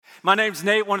My name's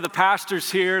Nate, one of the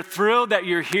pastors here. Thrilled that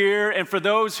you're here. And for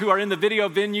those who are in the video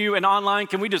venue and online,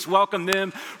 can we just welcome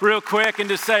them real quick and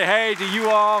just say, hey to you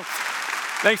all.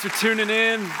 Thanks for tuning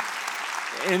in.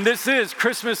 And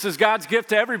Christmas is God's gift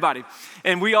to everybody.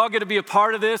 And we all get to be a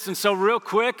part of this. And so real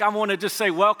quick, I want to just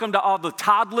say welcome to all the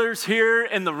toddlers here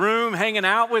in the room hanging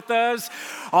out with us.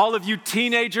 All of you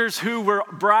teenagers who were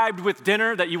bribed with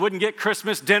dinner that you wouldn't get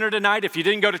Christmas dinner tonight if you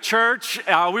didn't go to church.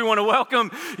 We want to welcome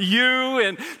you,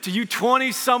 and to you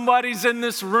 20-somebodies in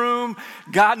this room.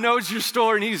 God knows your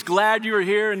story and he's glad you are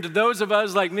here. And to those of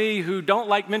us like me who don't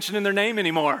like mentioning their name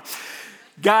anymore,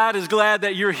 God is glad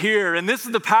that you're here. And this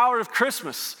is the power of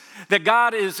Christmas, that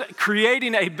God is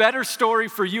creating a better story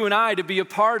for you and I to be a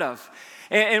part of.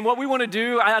 And what we want to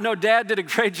do, I know Dad did a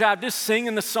great job just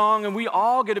singing the song, and we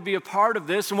all get to be a part of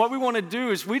this. And what we want to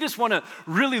do is we just want to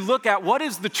really look at what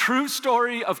is the true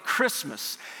story of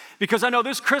Christmas. Because I know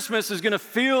this Christmas is going to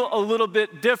feel a little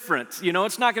bit different. You know,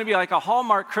 it's not going to be like a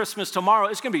Hallmark Christmas tomorrow.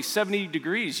 It's going to be 70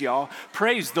 degrees, y'all.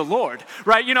 Praise the Lord,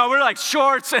 right? You know, we're like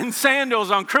shorts and sandals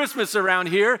on Christmas around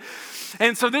here.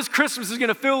 And so this Christmas is going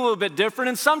to feel a little bit different.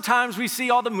 And sometimes we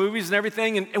see all the movies and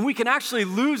everything, and we can actually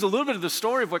lose a little bit of the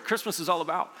story of what Christmas is all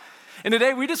about. And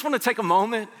today we just want to take a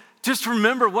moment, just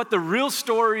remember what the real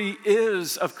story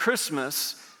is of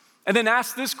Christmas, and then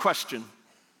ask this question: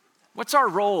 what's our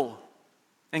role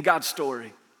in God's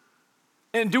story?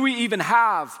 And do we even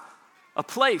have a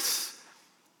place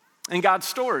in God's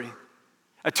story?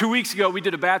 2 weeks ago, we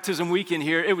did a baptism weekend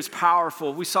here. It was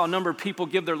powerful. We saw a number of people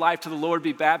give their life to the Lord,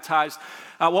 be baptized.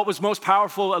 What was most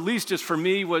powerful, at least just for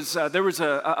me, was there was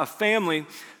a family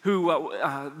who,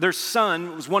 their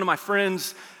son was one of my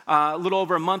friends a little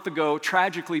over a month ago,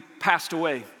 tragically passed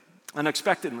away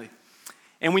unexpectedly.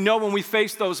 And we know when we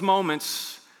face those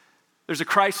moments, there's a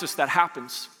crisis that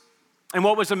happens. And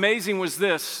what was amazing was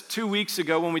this: 2 weeks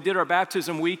ago when we did our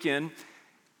baptism weekend,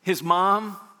 his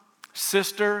mom,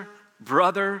 sister,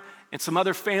 brother, and some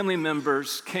other family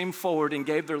members came forward and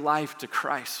gave their life to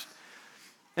Christ.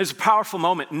 It was a powerful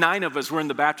moment. 9 of us were in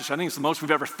the baptistry. I think it's the most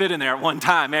we've ever fit in there at one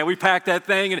time, man. We packed that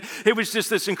thing, and it was just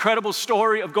this incredible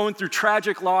story of going through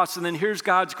tragic loss, and then here's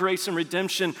God's grace and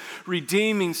redemption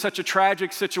redeeming such a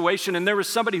tragic situation. And there was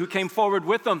somebody who came forward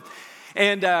with them,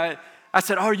 and I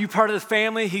said, "Oh, are you part of the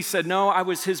family?" He said, "No, I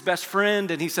was his best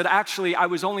friend." And he said, "Actually, I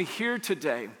was only here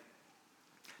today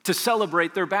to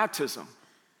celebrate their baptism."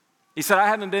 He said, "I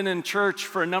haven't been in church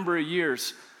for a number of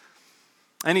years."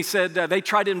 And he said, they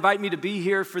tried to invite me to be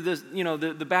here for this,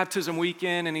 the baptism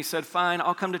weekend. And he said, "Fine,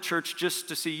 I'll come to church just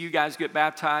to see you guys get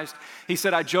baptized." He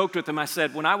said, I joked with him. I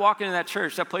said, "When I walk into that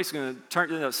church, that place is going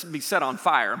to be set on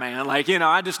fire, man.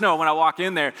 I just know when I walk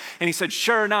in there." And he said,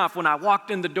 sure enough, when I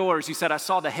walked in the doors, he said, "I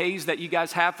saw the haze that you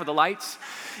guys have for the lights."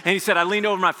 And he said, "I leaned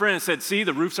over my friend and said, 'See,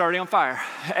 the roof's already on fire.'"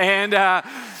 And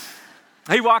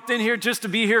he walked in here just to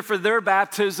be here for their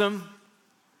baptism.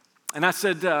 And I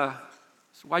said,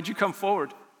 "So why'd you come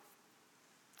forward?"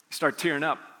 He started tearing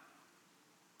up.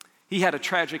 He had a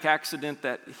tragic accident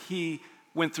that he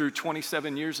went through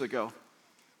 27 years ago.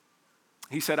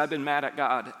 He said, "I've been mad at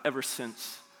God ever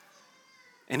since."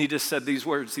 And he just said these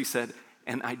words. He said,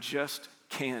 "And I just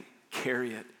can't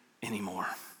carry it anymore."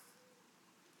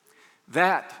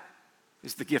 That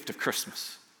is the gift of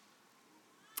Christmas.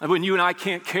 When you and I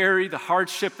can't carry the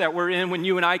hardship that we're in, when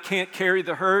you and I can't carry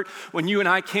the hurt, when you and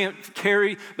I can't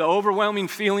carry the overwhelming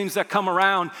feelings that come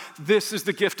around, this is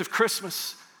the gift of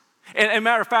Christmas. And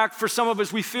matter of fact, for some of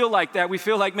us, we feel like that. We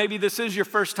feel like maybe this is your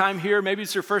first time here. Maybe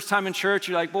it's your first time in church.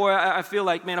 You're like, boy, I feel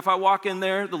like, man, if I walk in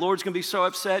there, the Lord's going to be so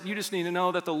upset. You just need to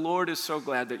know that the Lord is so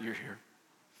glad that you're here.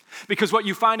 Because what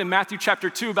you find in Matthew chapter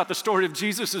 2 about the story of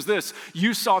Jesus is this: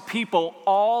 you saw people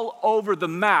all over the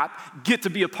map get to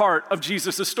be a part of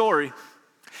Jesus' story.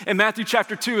 In Matthew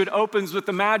chapter 2, it opens with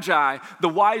the Magi, the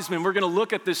wise men. We're going to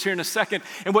look at this here in a second.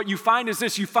 And what you find is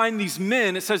this: you find these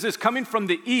men, it says this, coming from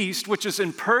the east, which is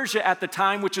in Persia at the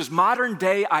time, which is modern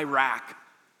day Iraq.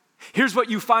 Here's what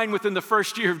you find within the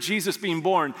first year of Jesus being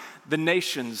born: the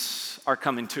nations are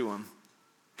coming to him.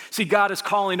 See, God is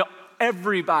calling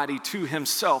everybody to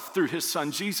himself through his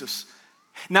son Jesus.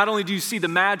 Not only do you see the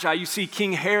Magi, you see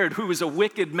King Herod, who is a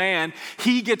wicked man.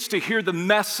 He gets to hear the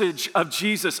message of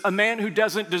Jesus, a man who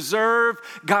doesn't deserve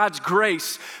God's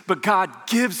grace, but God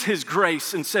gives his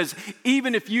grace and says,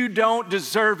 even if you don't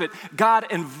deserve it, God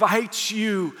invites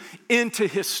you into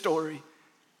his story.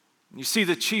 You see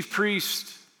the chief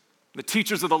priests, the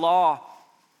teachers of the law.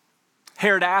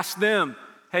 Herod asked them,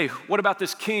 "Hey, what about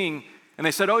this king?" And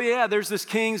they said, "Oh yeah, there's this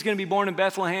king, he's going to be born in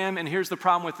Bethlehem." And here's the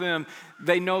problem with them: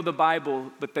 they know the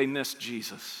Bible, but they miss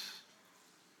Jesus.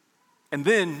 And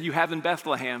then you have in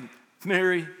Bethlehem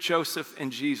Mary, Joseph,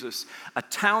 and Jesus. A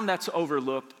town that's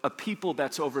overlooked, a people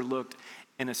that's overlooked,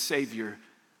 and a Savior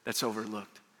that's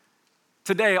overlooked.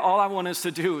 Today, all I want us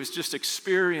to do is just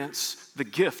experience the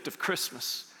gift of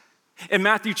Christmas. In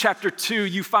Matthew chapter 2,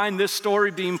 you find this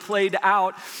story being played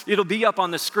out. It'll be up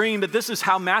on the screen, but this is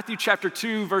how Matthew chapter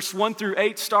 2, verse 1 through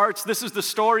 8 starts. This is the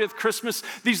story of Christmas.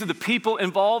 These are the people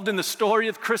involved in the story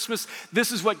of Christmas.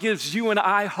 This is what gives you and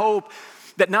I hope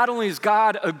that not only is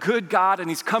God a good God and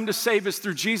he's come to save us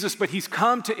through Jesus, but he's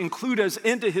come to include us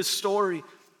into his story.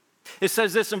 It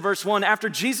says this in verse 1, after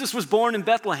Jesus was born in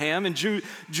Bethlehem in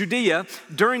Judea,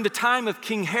 during the time of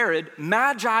King Herod,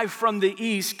 Magi from the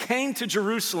east came to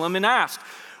Jerusalem and asked,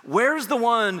 where's the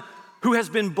one who has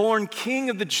been born King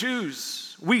of the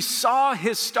Jews? We saw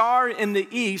his star in the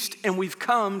east and we've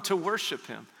come to worship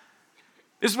him.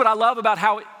 This is what I love about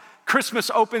how Christmas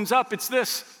opens up. It's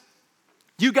this.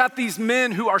 You got these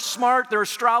men who are smart, they're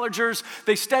astrologers,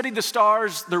 they study the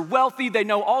stars, they're wealthy, they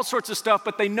know all sorts of stuff,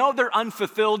 but they know they're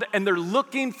unfulfilled and they're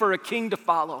looking for a king to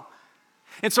follow.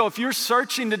 And so if you're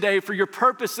searching today for your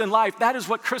purpose in life, that is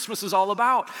what Christmas is all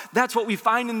about. That's what we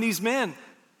find in these men.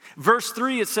 Verse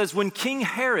 3, it says, when King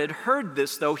Herod heard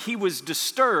this, though, he was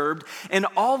disturbed, and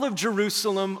all of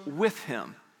Jerusalem with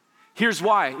him. Here's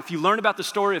why. If you learn about the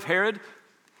story of Herod,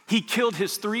 he killed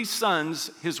his 3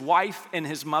 sons, his wife, and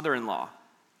his mother-in-law.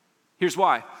 Here's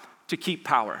why, to keep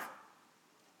power.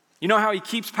 You know how he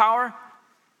keeps power?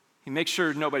 He makes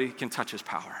sure nobody can touch his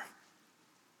power.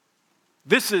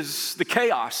 This is the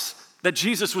chaos that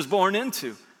Jesus was born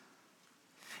into.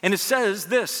 And it says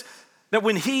this, that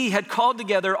when he had called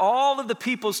together all of the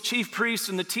people's chief priests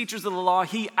and the teachers of the law,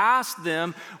 he asked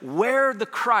them where the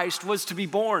Christ was to be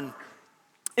born.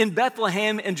 In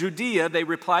Bethlehem and Judea, they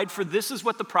replied, for this is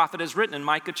what the prophet has written in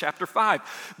Micah chapter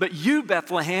 5. But you,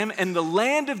 Bethlehem, and the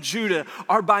land of Judah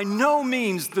are by no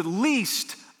means the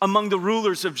least among the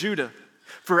rulers of Judah.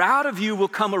 For out of you will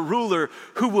come a ruler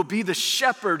who will be the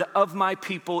shepherd of my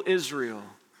people Israel.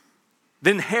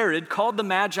 Then Herod called the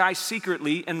Magi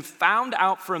secretly and found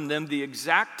out from them the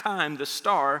exact time the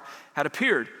star had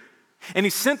appeared. And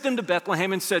he sent them to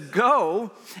Bethlehem and said,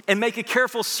 go and make a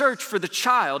careful search for the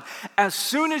child. As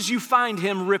soon as you find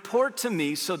him, report to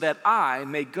me so that I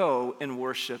may go and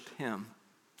worship him.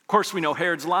 Of course, we know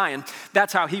Herod's lying.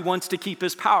 That's how he wants to keep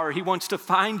his power. He wants to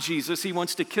find Jesus. He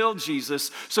wants to kill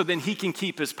Jesus so then he can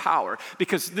keep his power.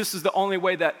 Because this is the only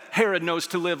way that Herod knows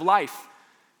to live life.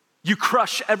 You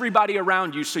crush everybody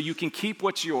around you so you can keep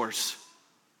what's yours.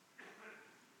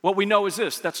 What we know is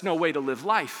this, that's no way to live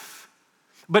life.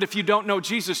 But if you don't know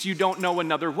Jesus, you don't know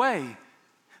another way.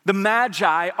 The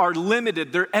Magi are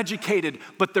limited, they're educated,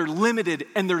 but they're limited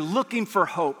and they're looking for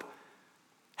hope.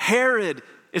 Herod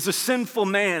is a sinful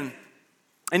man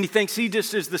and he thinks he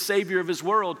just is the savior of his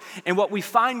world. And what we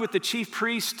find with the chief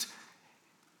priest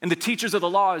and the teachers of the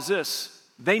law is this,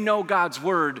 they know God's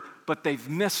word, but they've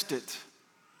missed it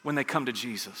when they come to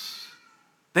Jesus.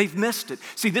 They've missed it.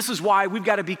 See, this is why we've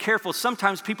got to be careful.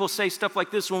 Sometimes people say stuff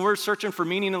like this when we're searching for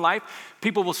meaning in life.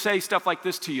 People will say stuff like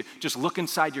this to you. Just look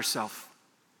inside yourself.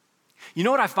 You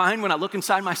know what I find when I look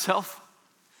inside myself?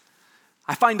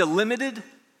 I find a limited,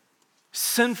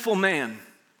 sinful man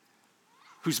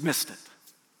who's missed it.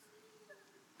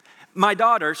 My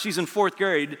daughter, she's in 4th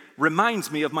grade, reminds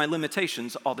me of my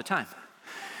limitations all the time.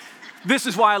 This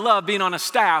is why I love being on a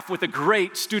staff with a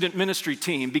great student ministry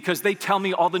team, because they tell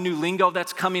me all the new lingo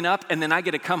that's coming up, and then I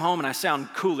get to come home and I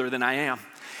sound cooler than I am.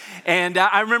 And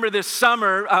I remember this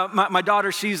summer, my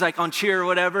daughter, she's like on cheer or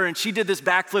whatever, and she did this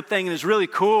backflip thing, and it was really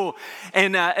cool.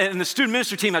 And the student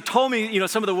ministry team had told me,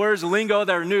 some of the words, the lingo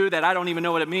that are new that I don't even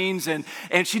know what it means. And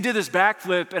she did this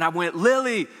backflip, and I went,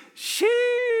 Lily, she.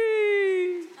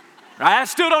 Right? I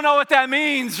still don't know what that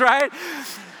means, right?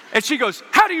 And she goes,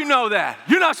 how do you know that?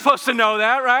 You're not supposed to know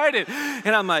that, right?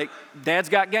 And I'm like, Dad's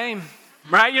got game,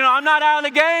 right? I'm not out of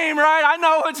the game, right? I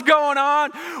know what's going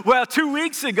on. Well, 2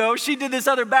 weeks ago, she did this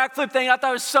other backflip thing. I thought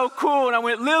it was so cool. And I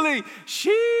went, Lily,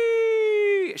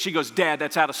 she goes, Dad,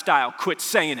 that's out of style. Quit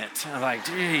saying it. I'm like,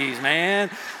 geez, man.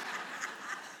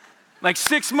 Like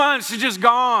 6 months, she's just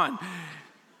gone.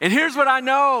 And here's what I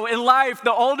know in life,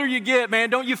 the older you get, man,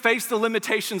 don't you face the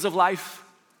limitations of life?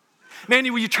 Man,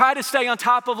 you try to stay on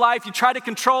top of life, you try to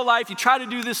control life, you try to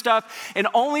do this stuff, and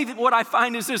only what I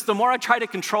find is this, the more I try to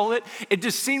control it, it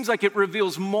just seems like it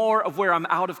reveals more of where I'm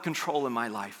out of control in my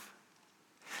life.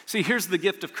 See, here's the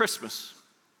gift of Christmas.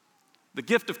 The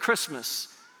gift of Christmas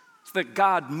is that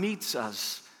God meets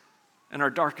us in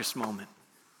our darkest moment.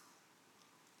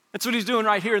 That's what he's doing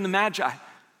right here in the Magi.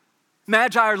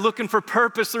 Magi are looking for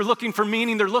purpose, they're looking for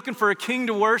meaning, they're looking for a king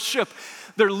to worship.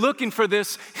 They're looking for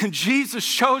this, and Jesus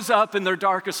shows up in their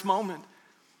darkest moment.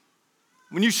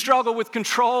 When you struggle with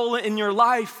control in your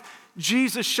life,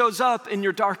 Jesus shows up in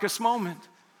your darkest moment.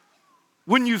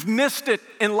 When you've missed it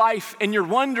in life and you're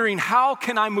wondering, how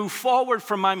can I move forward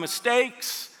from my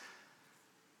mistakes?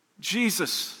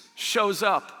 Jesus shows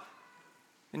up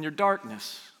in your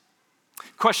darkness.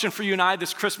 Question for you and I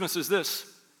this Christmas is this: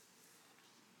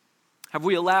 have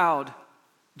we allowed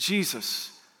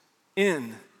Jesus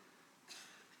in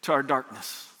to our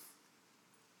darkness?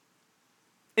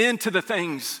 Into the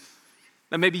things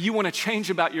that maybe you want to change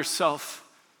about yourself,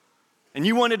 and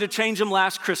you wanted to change them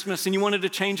last Christmas, and you wanted to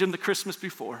change them the Christmas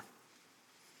before.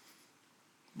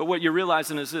 But what you're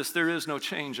realizing is this: there is no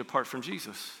change apart from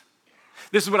Jesus.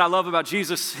 This is what I love about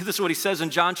Jesus. This is what he says in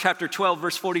John chapter 12,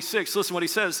 verse 46. Listen what he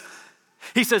says.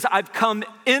 He says, I've come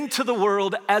into the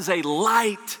world as a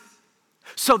light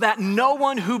so that no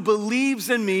one who believes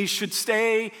in me should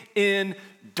stay in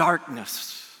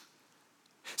darkness.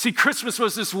 See, Christmas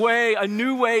was this way, a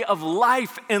new way of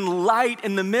life and light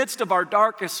in the midst of our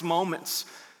darkest moments.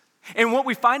 And what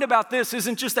we find about this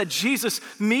isn't just that Jesus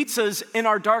meets us in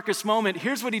our darkest moment.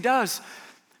 Here's what he does.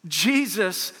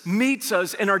 Jesus meets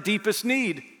us in our deepest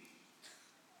need.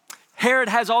 Herod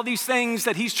has all these things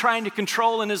that he's trying to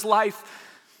control in his life.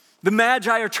 The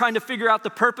Magi are trying to figure out the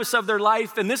purpose of their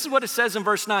life. And this is what it says in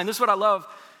verse 9. This is what I love.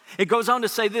 It goes on to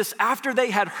say this: after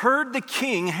they had heard the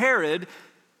king, Herod,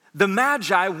 the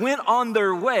Magi went on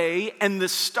their way, and the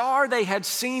star they had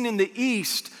seen in the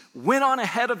east went on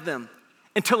ahead of them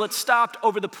until it stopped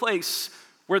over the place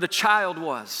where the child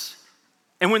was.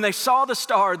 And when they saw the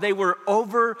star, they were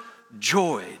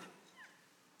overjoyed.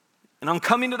 And on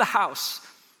coming to the house,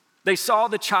 they saw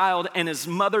the child and his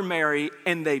mother Mary,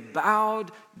 and they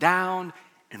bowed down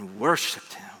and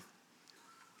worshiped him.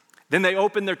 Then they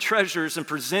opened their treasures and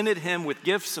presented him with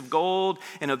gifts of gold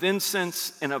and of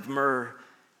incense and of myrrh.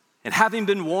 And having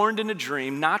been warned in a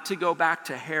dream not to go back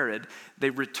to Herod, they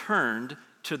returned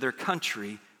to their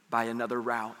country by another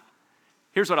route.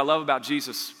 Here's what I love about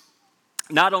Jesus.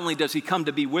 Not only does he come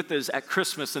to be with us at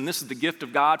Christmas, and this is the gift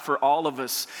of God for all of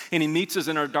us, and he meets us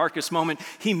in our darkest moment,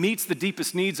 he meets the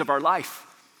deepest needs of our life.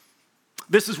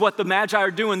 This is what the Magi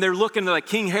are doing. They're looking, they're like,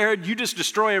 King Herod, you just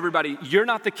destroy everybody. You're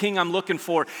not the king I'm looking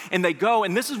for. And they go,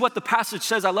 and this is what the passage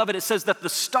says. I love it. It says that the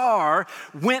star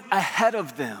went ahead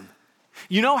of them.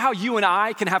 You know how you and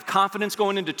I can have confidence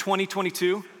going into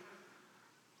 2022?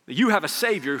 You have a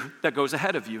Savior that goes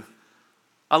ahead of you.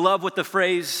 I love what the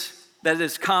phrase that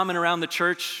is common around the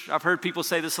church. I've heard people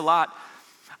say this a lot.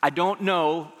 I don't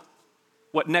know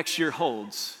what next year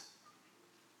holds,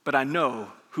 but I know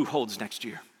who holds next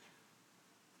year.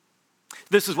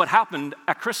 This is what happened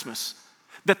at Christmas,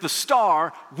 that the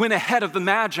star went ahead of the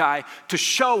Magi to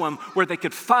show them where they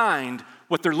could find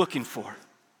what they're looking for,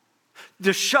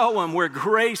 to show them where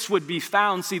grace would be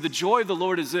found. See, the joy of the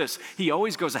Lord is this: he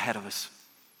always goes ahead of us.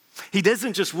 He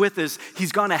doesn't just with us,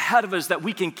 he's gone ahead of us that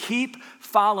we can keep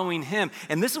following him.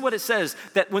 And this is what it says,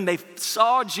 that when they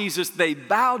saw Jesus, they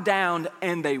bowed down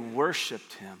and they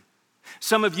worshiped him.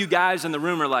 Some of you guys in the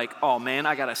room are like, oh man,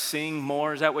 I gotta sing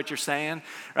more. Is that what you're saying?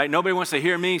 Right? Nobody wants to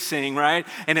hear me sing, right?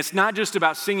 And it's not just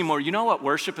about singing more. You know what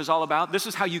worship is all about? This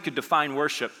is how you could define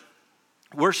worship.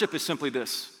 Worship is simply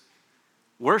this.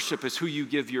 Worship is who you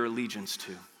give your allegiance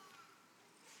to.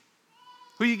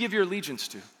 Who you give your allegiance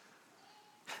to.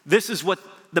 This is what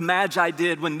the Magi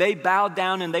did when they bowed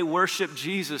down and they worshiped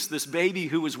Jesus, this baby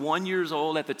who was 1 year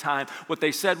old at the time. What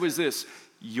they said was this: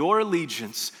 your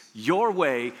allegiance, your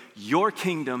way, your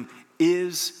kingdom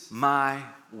is my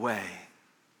way.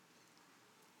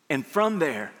 And from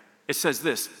there, it says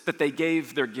this, that they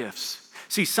gave their gifts.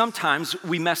 See, sometimes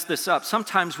we mess this up.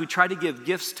 Sometimes we try to give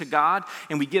gifts to God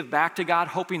and we give back to God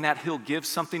hoping that he'll give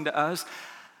something to us.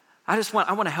 I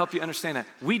want to help you understand that.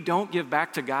 We don't give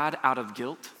back to God out of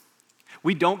guilt.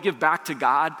 We don't give back to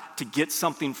God to get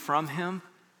something from him.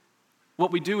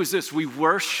 What we do is this: we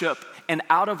worship, and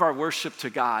out of our worship to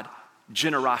God,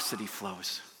 generosity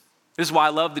flows. This is why I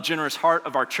love the generous heart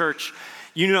of our church.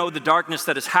 You know the darkness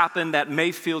that has happened, that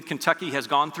Mayfield, Kentucky has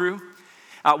gone through.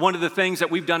 One of the things that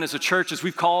we've done as a church is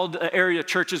we've called area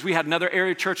churches. We had another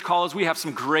area church call us. We have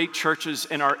some great churches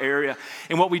in our area.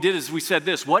 And what we did is we said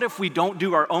this: what if we don't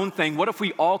do our own thing? What if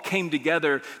we all came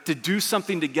together to do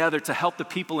something together to help the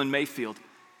people in Mayfield?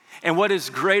 And what is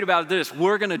great about this,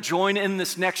 we're going to join in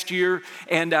this next year,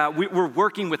 and we're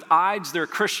working with IDES. They're a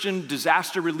Christian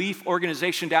disaster relief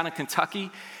organization down in Kentucky.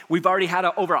 We've already had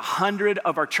over 100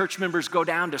 of our church members go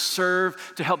down to serve,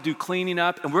 to help do cleaning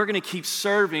up, and we're going to keep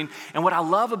serving. And what I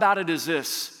love about it is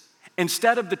this: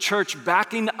 instead of the church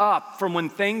backing up from when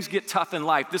things get tough in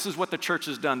life, this is what the church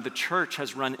has done. The church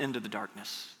has run into the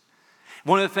darkness.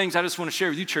 One of the things I just want to share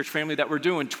with you, church family, that we're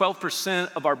doing,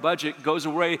 12% of our budget goes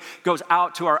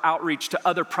out to our outreach to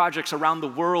other projects around the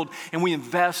world, and we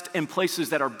invest in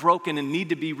places that are broken and need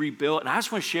to be rebuilt. And I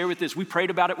just want to share with this. We prayed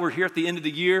about it. We're here at the end of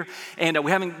the year, and we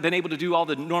haven't been able to do all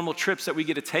the normal trips that we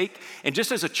get to take. And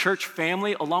just as a church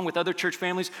family, along with other church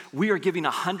families, we are giving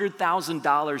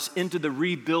 $100,000 into the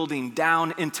rebuilding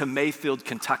down into Mayfield,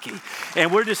 Kentucky.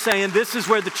 And we're just saying this is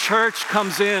where the church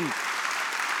comes in.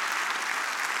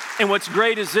 And what's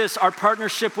great is this, our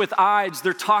partnership with IDES,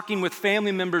 they're talking with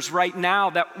family members right now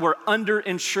that were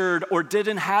underinsured or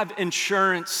didn't have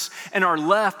insurance and are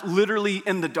left literally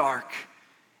in the dark.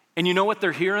 And you know what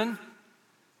they're hearing?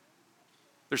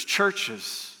 There's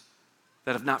churches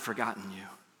that have not forgotten you.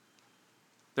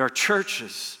 There are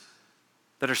churches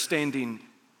that are standing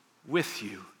with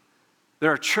you.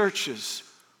 There are churches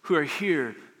who are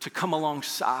here to come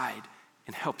alongside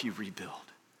and help you rebuild.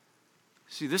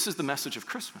 See, this is the message of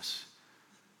Christmas.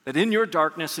 That in your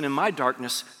darkness and in my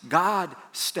darkness, God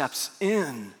steps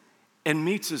in and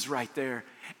meets us right there.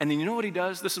 And then you know what he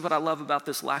does? This is what I love about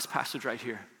this last passage right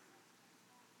here.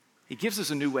 He gives us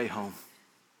a new way home.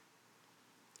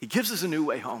 He gives us a new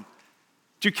way home.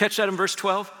 Did you catch that in verse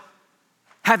 12?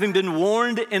 Having been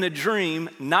warned in a dream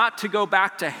not to go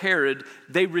back to Herod,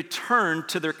 they returned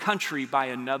to their country by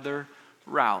another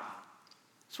route.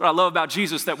 That's what I love about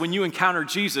Jesus, that when you encounter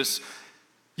Jesus,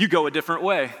 you go a different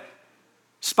way.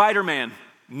 Spider-Man,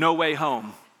 no way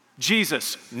home.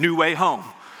 Jesus, new way home,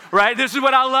 right? This is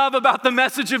what I love about the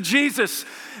message of Jesus.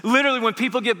 Literally, when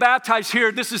people get baptized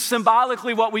here, this is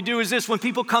symbolically what we do is this. When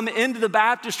people come into the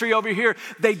baptistry over here,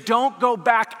 they don't go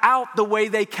back out the way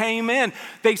they came in.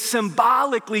 They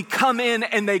symbolically come in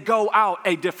and they go out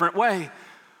a different way.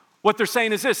 What they're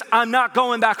saying is this, I'm not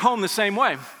going back home the same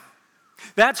way.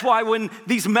 That's why when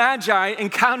these magi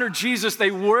encountered Jesus,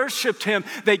 they worshiped him,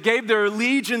 they gave their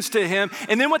allegiance to him,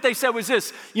 and then what they said was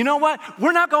this, you know what?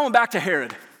 We're not going back to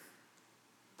Herod.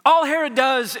 All Herod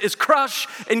does is crush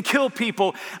and kill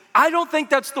people. I don't think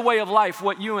that's the way of life.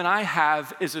 What you and I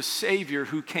have is a Savior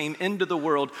who came into the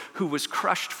world, who was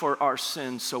crushed for our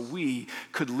sins so we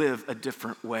could live a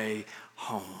different way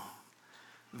home.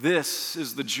 This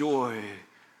is the joy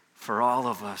for all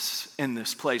of us in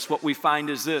this place. What we find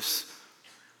is this,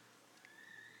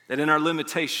 that in our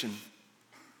limitation,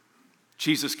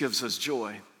 Jesus gives us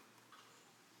joy.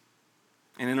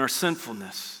 And in our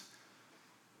sinfulness,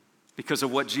 because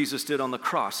of what Jesus did on the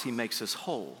cross, he makes us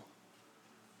whole.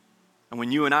 And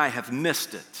when you and I have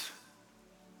missed it,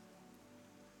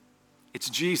 it's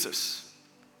Jesus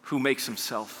who makes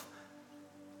himself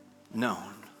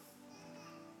known.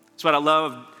 That's what I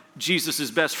love.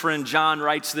 Jesus' best friend John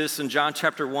writes this in John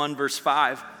chapter 1, verse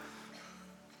 5.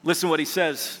 Listen what he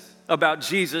says about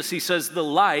Jesus. He says, the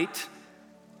light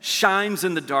shines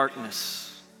in the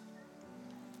darkness,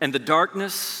 and the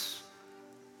darkness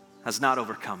has not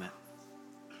overcome it.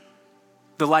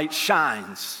 The light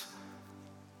shines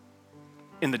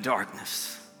in the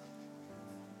darkness,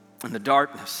 and the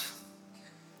darkness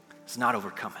has not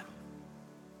overcome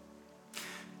it.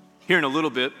 Here in a little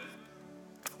bit,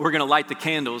 we're going to light the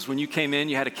candles. When you came in,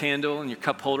 you had a candle and your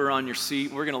cup holder on your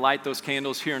seat. We're going to light those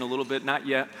candles here in a little bit, not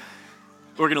yet.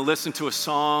 We're going to listen to a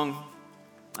song,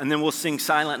 and then we'll sing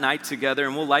Silent Night together,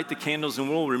 and we'll light the candles, and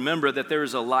we'll remember that there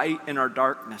is a light in our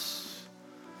darkness.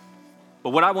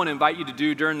 But what I want to invite you to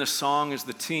do during this song as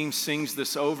the team sings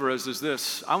this over us is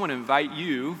this. I want to invite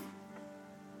you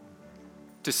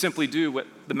to simply do what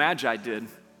the Magi did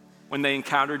when they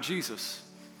encountered Jesus.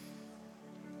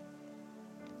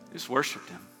 They just worshiped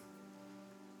him.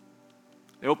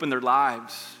 They opened their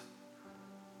lives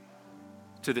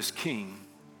to this King,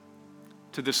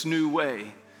 to this new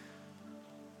way,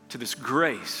 to this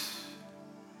grace.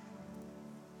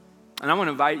 And I want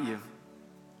to invite you.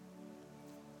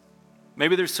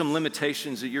 Maybe there's some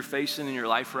limitations that you're facing in your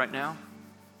life right now.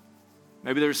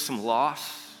 Maybe there's some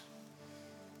loss.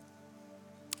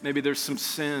 Maybe there's some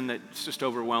sin that's just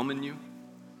overwhelming you.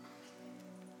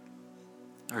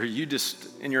 Or you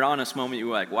just, in your honest moment,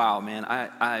 you're like, wow, man,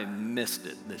 I missed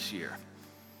it this year.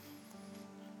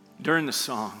 During the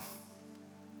song,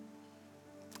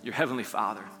 your Heavenly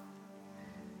Father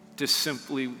just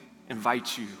simply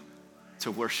invites you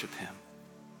to worship him.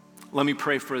 Let me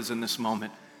pray for us in this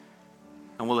moment,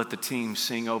 and we'll let the team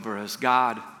sing over us.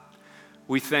 God,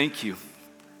 we thank you.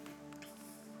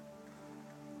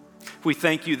 We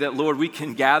thank you that, Lord, we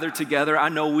can gather together. I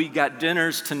know we got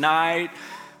dinners tonight,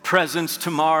 presents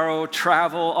tomorrow,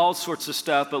 travel, all sorts of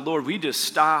stuff, but Lord, we just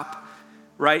stop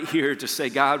right here to say,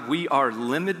 God, we are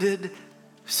limited,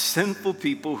 sinful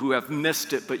people who have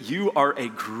missed it, but you are a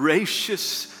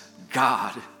gracious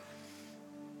God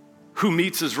who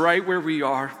meets us right where we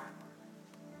are.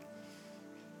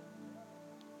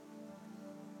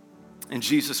 And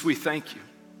Jesus, we thank you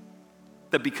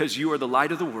that because you are the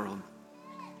light of the world,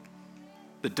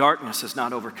 the darkness has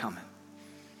not overcome it.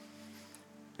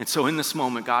 And so in this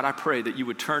moment, God, I pray that you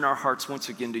would turn our hearts once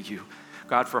again to you.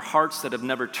 God, for hearts that have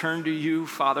never turned to you,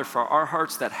 Father, for our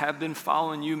hearts that have been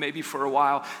following you maybe for a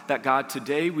while, that God,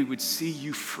 today we would see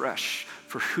you fresh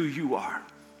for who you are.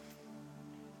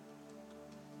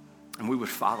 And we would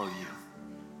follow you.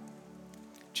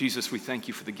 Jesus, we thank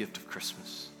you for the gift of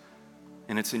Christmas.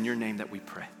 And it's in your name that we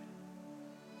pray.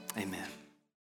 Amen.